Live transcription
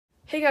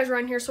Hey guys,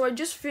 Ryan here. So I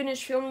just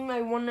finished filming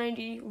my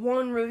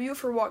 191 review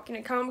for Walking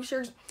Dead comic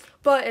series,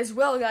 but as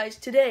well, guys,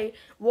 today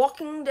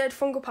Walking Dead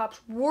Funko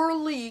Pops were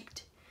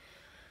leaked.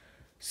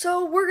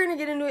 So we're gonna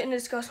get into it and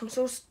discuss them.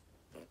 So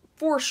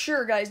for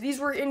sure, guys,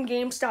 these were in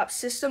GameStop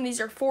system. These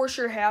are for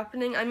sure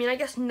happening. I mean, I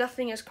guess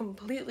nothing is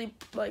completely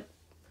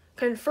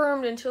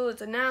confirmed until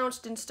it's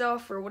announced and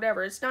stuff or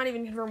whatever. It's not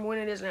even confirmed when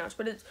it is announced,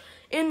 but it's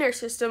in their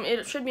system.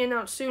 It should be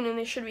announced soon, and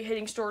they should be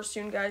hitting stores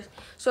soon, guys.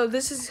 So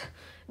this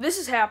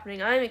is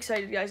happening. I'm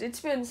excited, guys.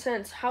 It's been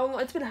how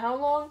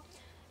long?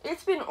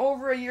 It's been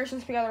over a year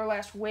since we got our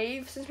last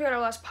wave. Since we got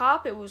our last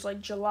pop, it was like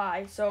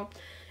July. So,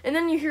 and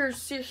then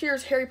here's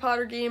Harry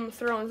Potter, Game of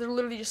Thrones. They're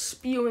literally just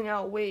spewing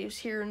out waves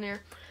here and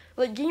there.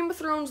 Like Game of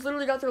Thrones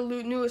literally got their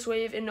newest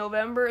wave in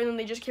November, and then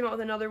they just came out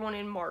with another one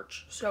in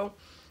March. So,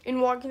 in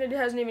Walking Dead, it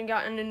hasn't even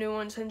gotten a new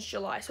one since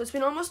July. So it's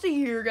been almost a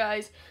year,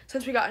 guys,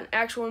 since we got an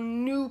actual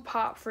new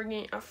pop for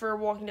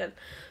Walking Dead.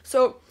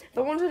 So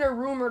the ones that are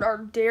rumored are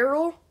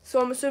Daryl. So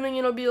I'm assuming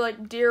it'll be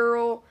like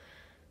Daryl,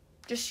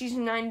 just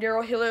season 9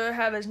 Daryl. He'll either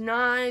have his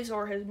knives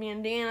or his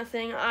bandana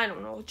thing. I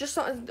don't know. Just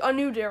a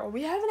new Daryl.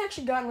 We haven't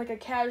actually gotten like a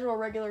casual,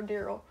 regular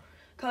Daryl.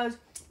 Because,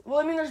 well,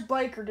 I mean, there's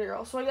Biker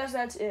Daryl. So I guess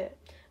that's it.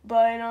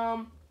 But,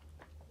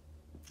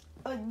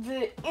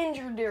 the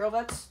injured Daryl,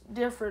 that's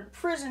different.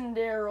 Prison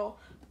Daryl.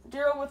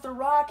 Daryl with the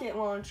rocket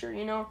launcher,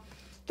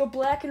 the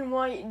black and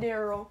white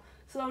Daryl.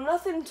 So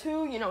nothing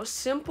too,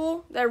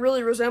 simple that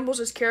really resembles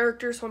his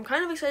character. So I'm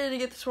kind of excited to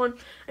get this one.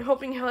 I'm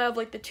hoping he'll have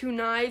like the 2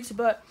 knives,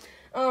 but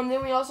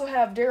then we also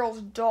have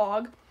Daryl's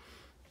dog.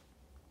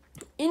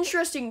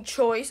 Interesting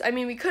choice. I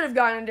mean, we could have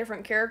gotten a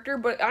different character,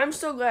 but I'm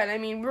so glad. I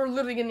mean, we're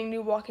literally getting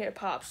new Walking Dead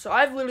Pops. So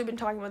I've literally been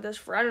talking about this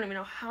for I don't even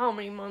know how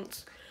many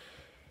months.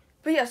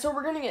 But yeah, so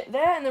we're going to get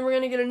that, and then we're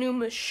going to get a new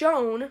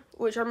Michonne,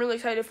 which I'm really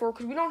excited for,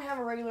 because we don't have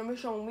a regular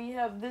Michonne. We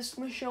have this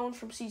Michonne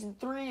from Season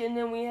 3, and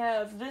then we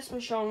have this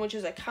Michonne, which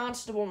is a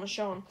Constable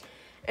Michonne.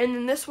 And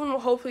then this one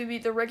will hopefully be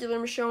the regular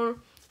Michonne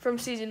from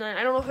Season 9.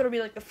 I don't know if it'll be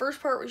like the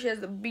first part where she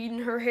has the bead in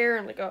her hair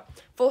and like a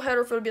full head,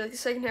 or if it'll be like the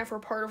second half where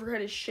part of her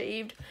head is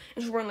shaved,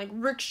 and she's wearing like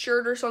Rick's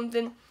shirt or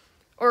something,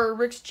 or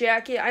Rick's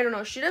jacket. I don't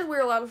know. She does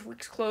wear a lot of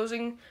Rick's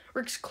clothing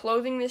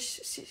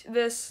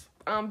this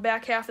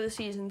back half of the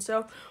season,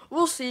 so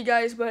we'll see,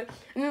 guys. And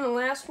then the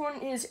last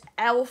one is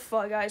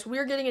Alpha, guys.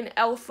 We're getting an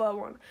Alpha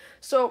one.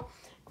 So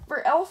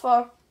for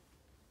Alpha,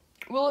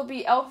 will it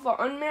be Alpha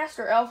Unmasked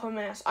or Alpha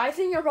Masked? I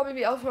think it'll probably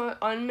be Alpha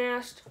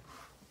Unmasked,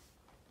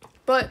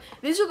 but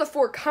these are the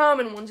 4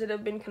 common ones that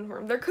have been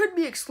confirmed. There could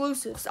be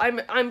exclusives.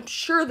 I'm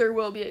sure there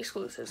will be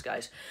exclusives,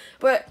 guys.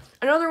 But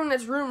another one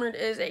that's rumored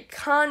is a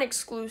con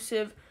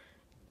exclusive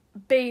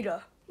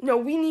beta. No,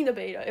 we need a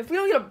beta. If we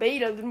don't get a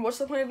beta, then what's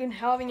the point of even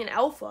having an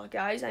alpha,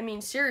 guys? I mean,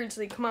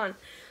 seriously, come on.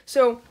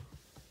 So,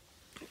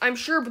 I'm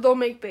sure they'll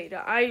make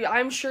beta.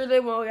 I'm sure they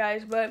will,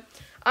 guys, but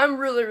I'm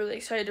really, really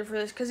excited for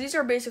this, because these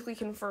are basically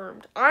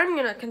confirmed. I'm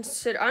gonna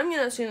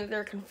assume that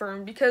they're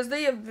confirmed, because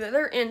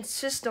they're in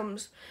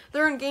systems.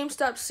 They're in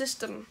GameStop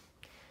system.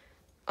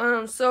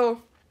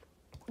 So,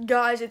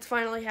 guys, it's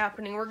finally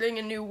happening. We're getting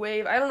a new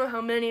wave. I don't know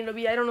how many it'll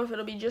be. I don't know if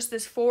it'll be just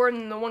this 4 and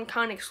then the 1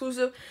 con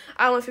exclusive.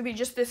 I don't know if it'll be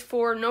just this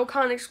 4, no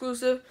con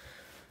exclusive.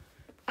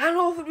 I don't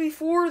know if it'll be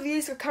 4 of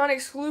these are con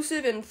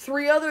exclusive and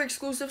 3 other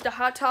exclusives to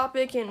Hot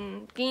Topic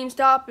and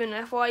GameStop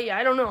and FYE.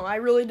 I don't know. I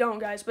really don't,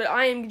 guys. But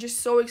I am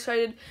just so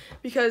excited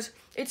because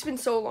it's been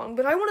so long.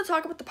 But I want to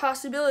talk about the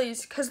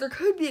possibilities, because there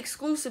could be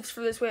exclusives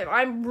for this wave.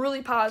 I'm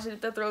really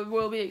positive that there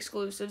will be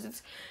exclusives.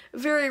 It's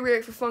very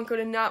rare for Funko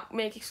to not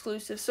make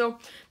exclusives. So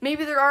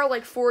maybe there are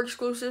like 4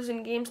 exclusives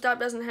and GameStop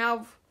doesn't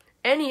have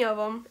any of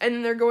them, and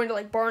then they're going to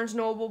like Barnes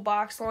Noble,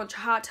 Box Lunch,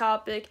 Hot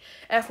Topic,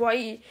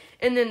 FYE,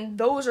 and then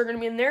those are going to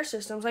be in their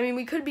systems. I mean,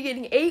 we could be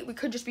getting 8, we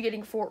could just be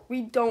getting 4.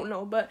 We don't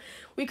know, but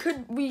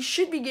we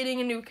should be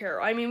getting a new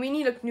Carol. I mean, we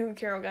need a new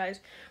Carol,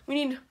 guys.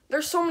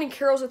 There's so many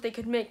Carols that they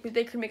could make.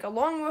 They could make a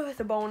long one with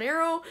a bow and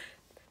arrow.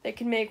 They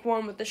could make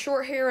one with the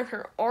short hair and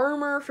her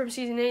armor from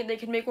Season 8. They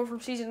could make one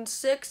from Season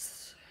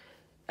 6.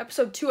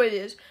 Episode 2 it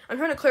is. I'm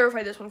trying to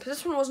clarify this one, because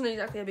this one wasn't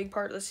exactly a big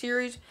part of the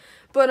series.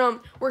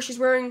 But, where she's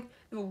wearing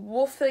the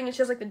wolf thing, and she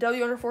has, like, the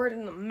W on her forehead,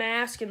 and the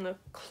mask, and the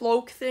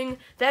cloak thing.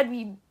 That'd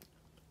be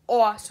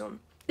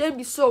awesome. That'd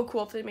be so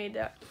cool if they made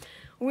that.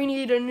 We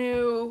need a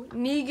new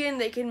Negan.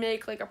 They can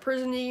make, like, a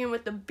prison Negan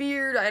with the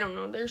beard. I don't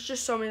know. There's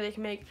just so many they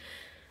can make.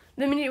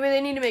 They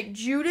need to make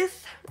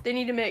Judith. They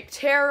need to make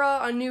Tara,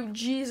 a new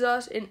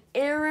Jesus, an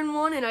Aaron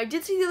one. And I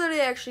did see the other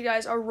day, actually,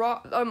 guys,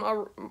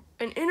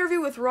 an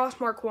interview with Ross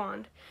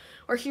Marquand,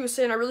 where he was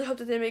saying, I really hope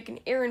that they make an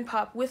Aaron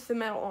pop with the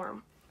metal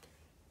arm.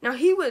 Now, and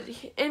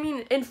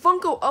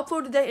Funko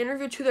uploaded that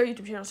interview to their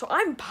YouTube channel, so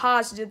I'm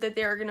positive that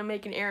they're going to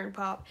make an Aaron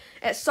pop.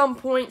 At some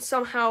point,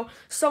 somehow,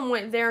 some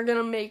way, they're going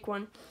to make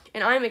one,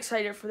 and I'm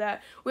excited for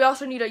that. We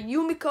also need a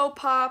Yumiko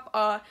pop,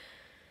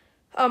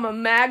 a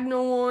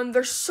Magna one.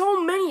 There's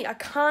so many. A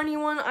Connie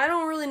one. I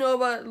don't really know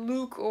about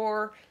Luke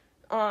or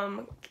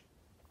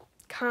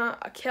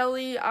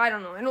Kelly. I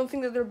don't know. I don't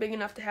think that they're big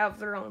enough to have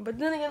their own. But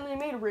then again, they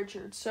made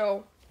Richard,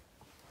 so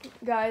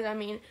guys. I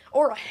mean,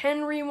 or a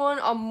Henry one,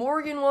 a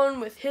Morgan one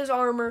with his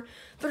armor.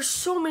 There's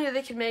so many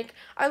they can make.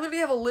 I literally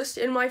have a list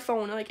in my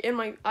phone, like in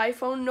my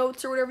iPhone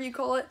notes or whatever you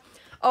call it,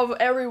 of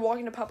every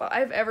walking to pop out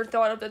I've ever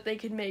thought of that they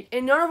could make.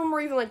 And none of them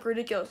are even like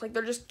ridiculous. Like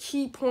they're just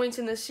key points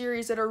in this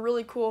series that are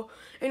really cool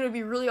and it would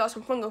be really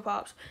awesome Funko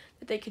Pops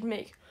that they could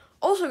make.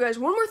 Also, guys,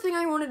 one more thing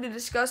I wanted to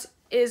discuss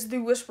is the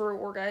Whisperer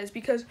War, guys,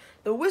 because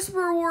the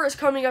Whisperer War is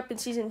coming up in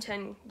Season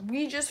 10.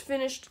 We just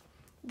finished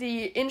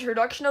the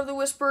introduction of the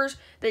Whisperers.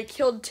 They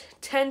killed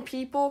 10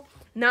 people.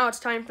 Now it's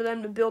time for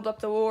them to build up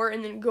the war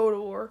and then go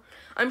to war.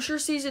 I'm sure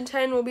Season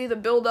 10 will be the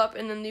build-up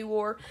and then the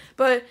war.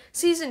 But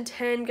Season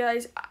 10,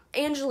 guys,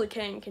 Angela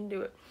Kang can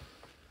do it.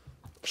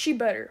 She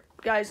better,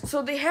 guys.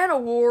 So they had a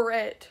war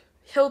at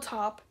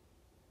Hilltop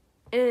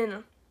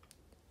in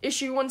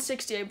issue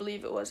 160, I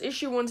believe it was.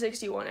 Issue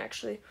 161,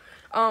 actually,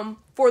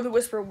 for the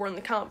Whisperer War in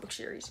the comic book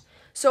series.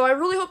 So I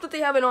really hope that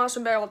they have an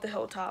awesome battle at the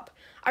Hilltop.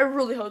 I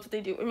really hope that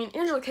they do. I mean,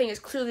 Angela Kang is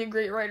clearly a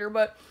great writer,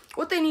 but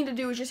what they need to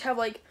do is just have,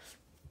 like,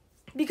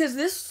 because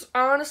this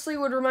honestly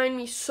would remind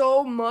me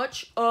so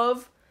much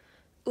of,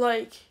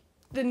 like,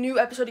 the new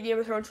episode of Game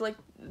of Thrones, like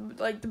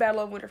the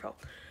Battle of Winterfell.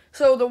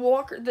 So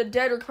the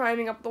dead are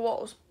climbing up the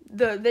walls.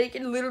 They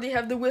can literally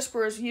have the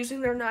Whisperers using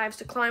their knives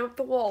to climb up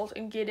the walls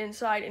and get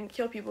inside and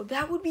kill people.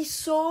 That would be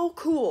so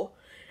cool.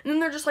 And then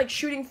they're just like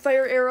shooting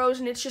fire arrows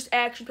and it's just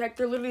action-packed.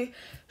 They're literally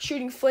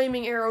shooting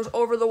flaming arrows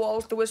over the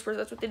walls, the Whisperers.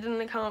 That's what they did in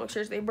the comic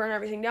series. They burn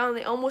everything down.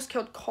 They almost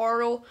killed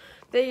Carl.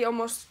 They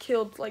almost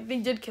killed, like, they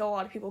did kill a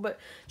lot of people. But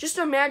just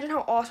imagine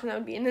how awesome that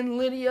would be. And then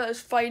Lydia is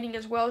fighting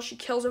as well. She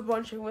kills a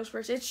bunch of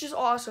Whisperers. It's just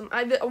awesome.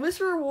 The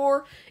Whisperer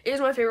War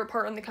is my favorite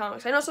part in the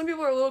comics. I know some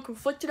people are a little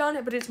conflicted on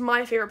it, but it's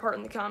my favorite part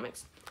in the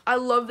comics. I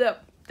love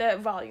that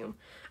volume.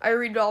 I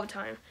read it all the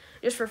time,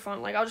 just for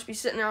fun. Like, I'll just be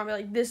sitting there and I'll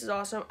be like, this is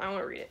awesome. I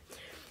want to read it.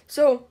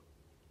 So,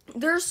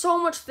 there's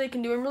so much they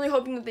can do. I'm really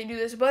hoping that they do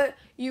this. But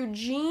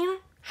Eugene,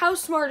 how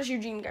smart is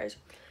Eugene, guys?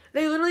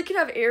 They literally could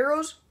have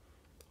arrows.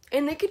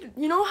 And they could,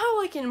 you know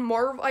how, like, in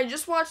Marvel, I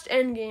just watched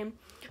Endgame.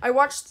 I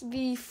watched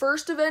the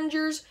first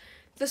Avengers,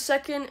 the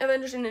second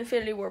Avengers, and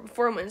Infinity War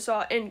before I went and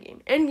saw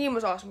Endgame. Endgame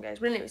was awesome, guys.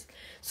 But anyways,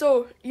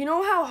 so, you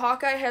know how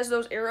Hawkeye has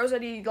those arrows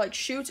that he, like,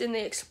 shoots and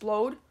they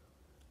explode?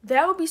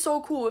 That would be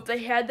so cool if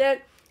they had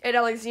that at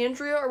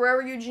Alexandria or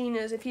wherever Eugene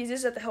is. If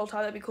he's at the Hilltop,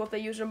 that'd be cool if they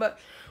used him. But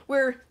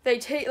where they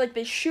take, like,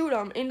 they shoot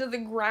them into the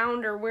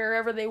ground or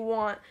wherever they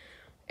want,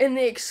 and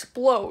they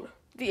explode.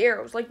 The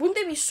arrows, like, wouldn't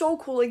they be so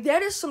cool? Like,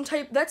 that's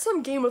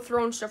some Game of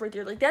Thrones stuff right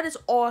there. Like, that is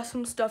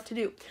awesome stuff to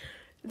do.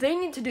 They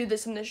need to do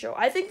this in this show.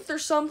 I think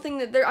there's so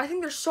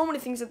many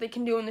things that they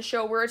can do in the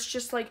show where it's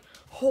just like,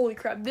 holy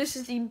crap, this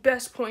is the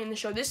best point in the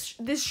show.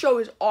 This show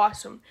is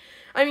awesome.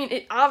 I mean,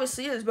 it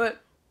obviously is,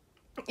 but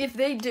if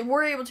they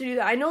were able to do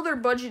that, I know their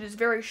budget is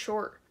very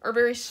short or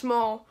very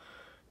small.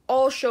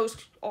 All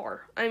shows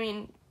are. I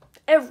mean,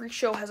 every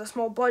show has a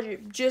small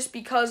budget just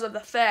because of the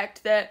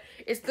fact that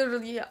it's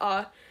literally,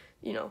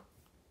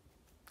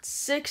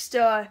 6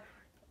 to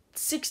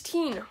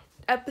 16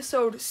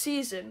 episode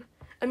season.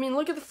 I mean,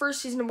 look at the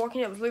first season of Walking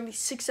Dead. It was literally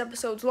 6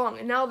 episodes long,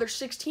 and now they're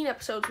 16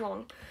 episodes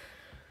long.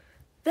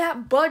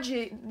 That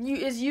budget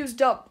is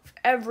used up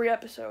every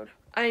episode.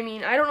 I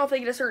mean, I don't know if they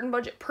get a certain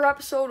budget per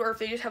episode or if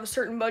they just have a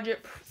certain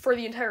budget for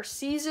the entire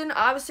season.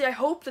 Obviously, I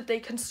hope that they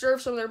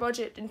conserve some of their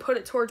budget and put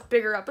it towards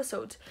bigger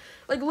episodes.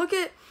 Like, look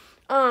at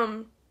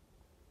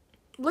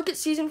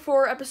season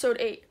 4, episode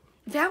 8.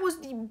 That was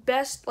the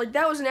best, like,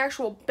 that was an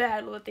actual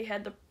battle that they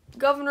had. The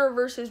governor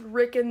versus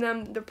Rick and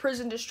them, the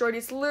prison destroyed.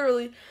 It's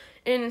literally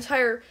an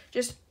entire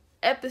just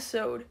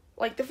episode.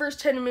 Like, the first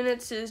 10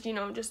 minutes is,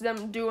 just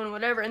them doing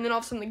whatever, and then all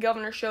of a sudden the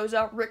governor shows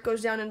up, Rick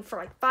goes down, and for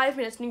like 5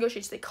 minutes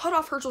negotiates. They cut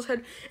off Herschel's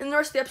head, and the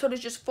rest of the episode is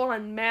just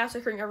full-on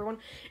massacring everyone,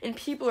 and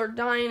people are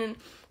dying, and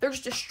they're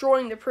just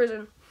destroying the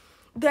prison.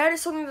 That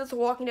is something that The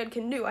Walking Dead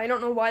can do. I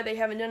don't know why they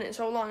haven't done it in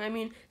so long. I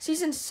mean,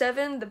 season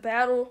 7, the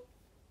battle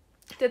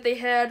that they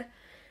had,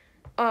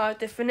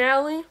 the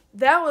finale,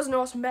 that was an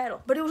awesome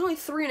battle, but it was only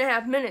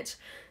 3.5 minutes.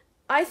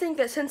 I think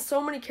that since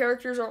so many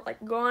characters are,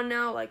 like, gone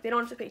now, like, they don't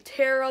have to pay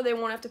Tara, they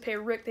won't have to pay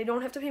Rick, they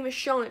don't have to pay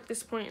Michonne at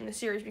this point in the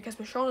series, because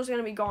Michonne is going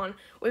to be gone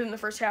within the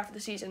first half of the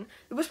season.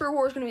 The Whisperer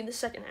War is going to be in the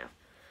second half.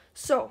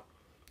 So,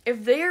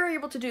 if they are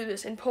able to do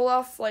this and pull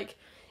off, like,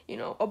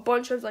 a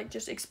bunch of, like,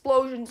 just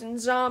explosions and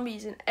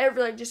zombies and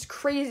just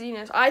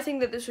craziness, I think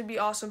that this would be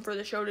awesome for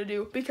the show to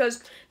do,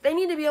 because they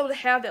need to be able to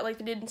have that like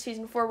they did in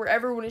season 4, where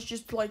everyone is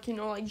just, like,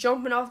 like,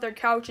 jumping off their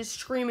couches,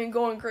 screaming,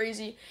 going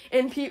crazy,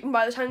 and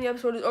by the time the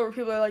episode is over,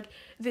 people are like,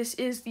 this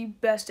is the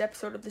best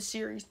episode of the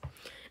series.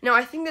 Now,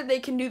 I think that they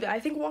can do that.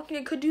 I think Walking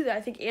Dead could do that.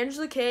 I think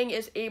Angela Kang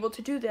is able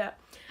to do that.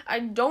 I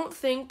don't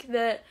think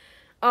that,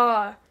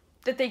 that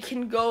they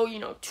can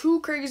go, too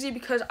crazy,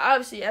 because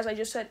obviously, as I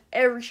just said,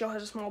 every show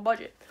has a small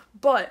budget.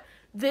 But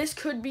this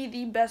could be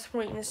the best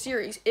point in the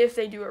series if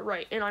they do it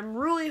right. And I'm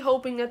really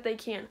hoping that they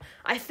can.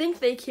 I think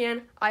they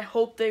can. I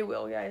hope they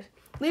will, guys.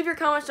 Leave your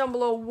comments down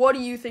below. What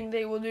do you think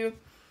they will do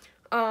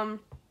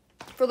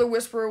for the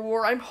Whisperer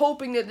War? I'm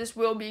hoping that this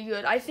will be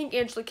good. I think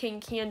Angela Kang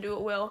can do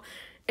it well.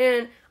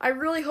 And I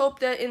really hope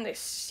that in the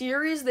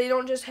series they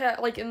don't just have,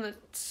 like, in the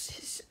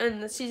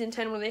season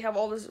 10 where they have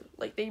all this,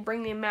 like, they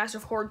bring the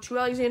massive horde to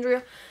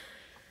Alexandria.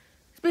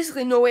 It's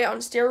basically No Way Out on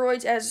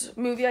steroids, as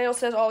Movie Idol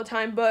says all the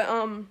time, but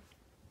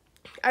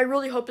I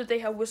really hope that they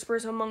have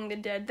Whispers among the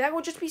dead. That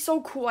would just be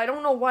so cool. I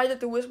don't know why that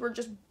the Whisperer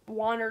just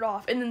wandered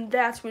off, and then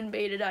that's when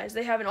Beta dies.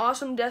 They have an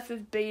awesome death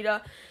with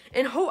Beta,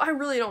 and I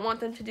really don't want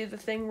them to do the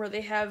thing where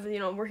they have, you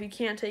know, where he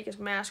can't take his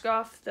mask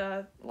off,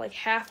 the, like,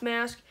 half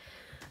mask.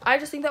 I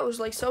just think that was,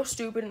 like, so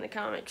stupid in the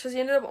comics, because he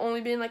ended up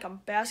only being, like, a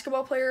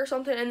basketball player or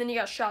something, and then he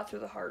got shot through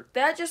the heart.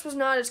 That just was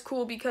not as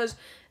cool, because,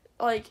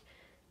 like,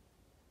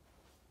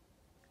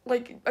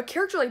 a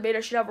character like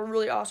Beta should have a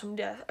really awesome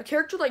death. A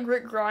character like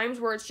Rick Grimes,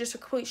 where it's just a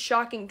complete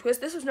shocking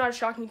twist. This was not a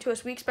shocking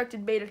twist. We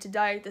expected Beta to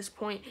die at this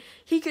point.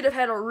 He could have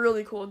had a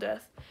really cool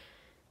death.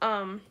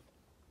 Like,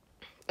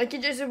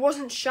 it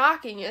wasn't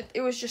shocking.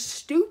 It was just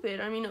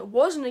stupid. I mean, it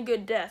wasn't a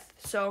good death.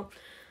 So,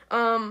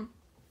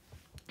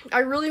 I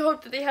really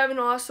hope that they have an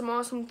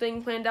awesome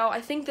thing planned out.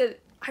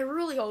 I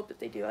really hope that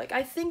they do. Like,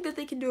 I think that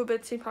they can do it, but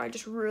at the same time, I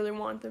just really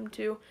want them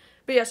to.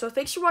 But yeah, so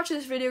thanks for watching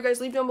this video,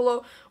 guys. Leave down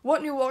below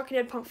what new Walking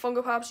Dead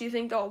Funko Pops do you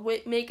think they'll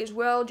make as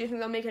well. Do you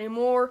think they'll make any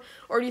more?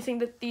 Or do you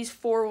think that these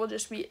 4 will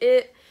just be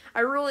it?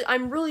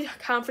 I'm really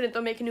confident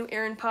they'll make a new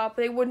Aaron Pop.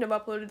 They wouldn't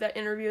have uploaded that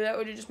interview. That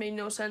would have just made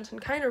no sense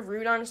and kind of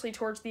rude, honestly,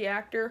 towards the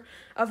actor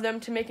of them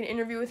to make an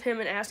interview with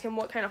him and ask him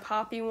what kind of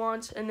pop he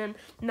wants and then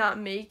not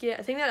make it.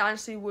 I think that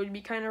honestly would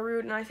be kind of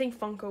rude, and I think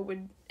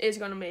Funko is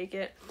going to make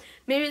it.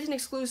 Maybe it's an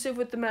exclusive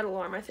with the metal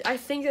arm. I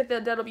think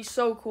that'll be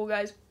so cool,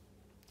 guys.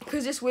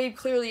 Because this wave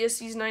clearly is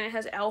Season 9. It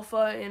has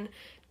Alpha and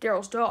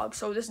Daryl's dog.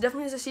 So this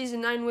definitely is a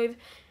Season 9 wave.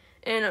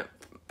 And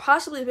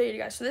possibly a beta,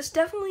 guys. So this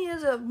definitely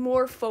is a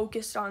more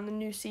focused on the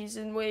new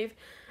season wave.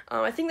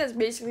 I think that's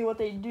basically what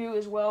they do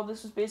as well.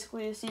 This is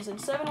basically a Season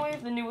 7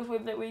 wave, the newest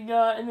wave that we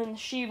got. And then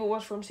Shiva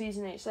was from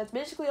Season 8. So that's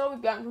basically all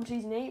we've gotten from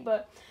Season 8.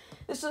 But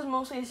this is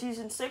mostly a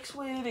Season 6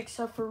 wave,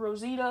 except for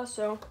Rosita.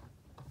 So,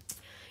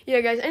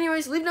 yeah, guys.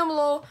 Anyways, leave down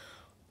below.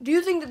 Do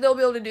you think that they'll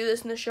be able to do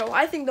this in the show?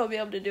 I think they'll be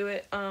able to do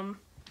it.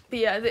 But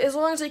yeah, as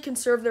long as they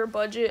conserve their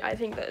budget, I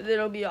think that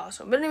it'll be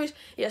awesome. But anyways,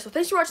 yeah, so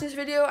thanks for watching this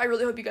video. I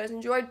really hope you guys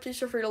enjoyed. Please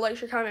feel free to like,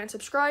 share, comment, and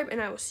subscribe,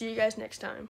 and I will see you guys next time.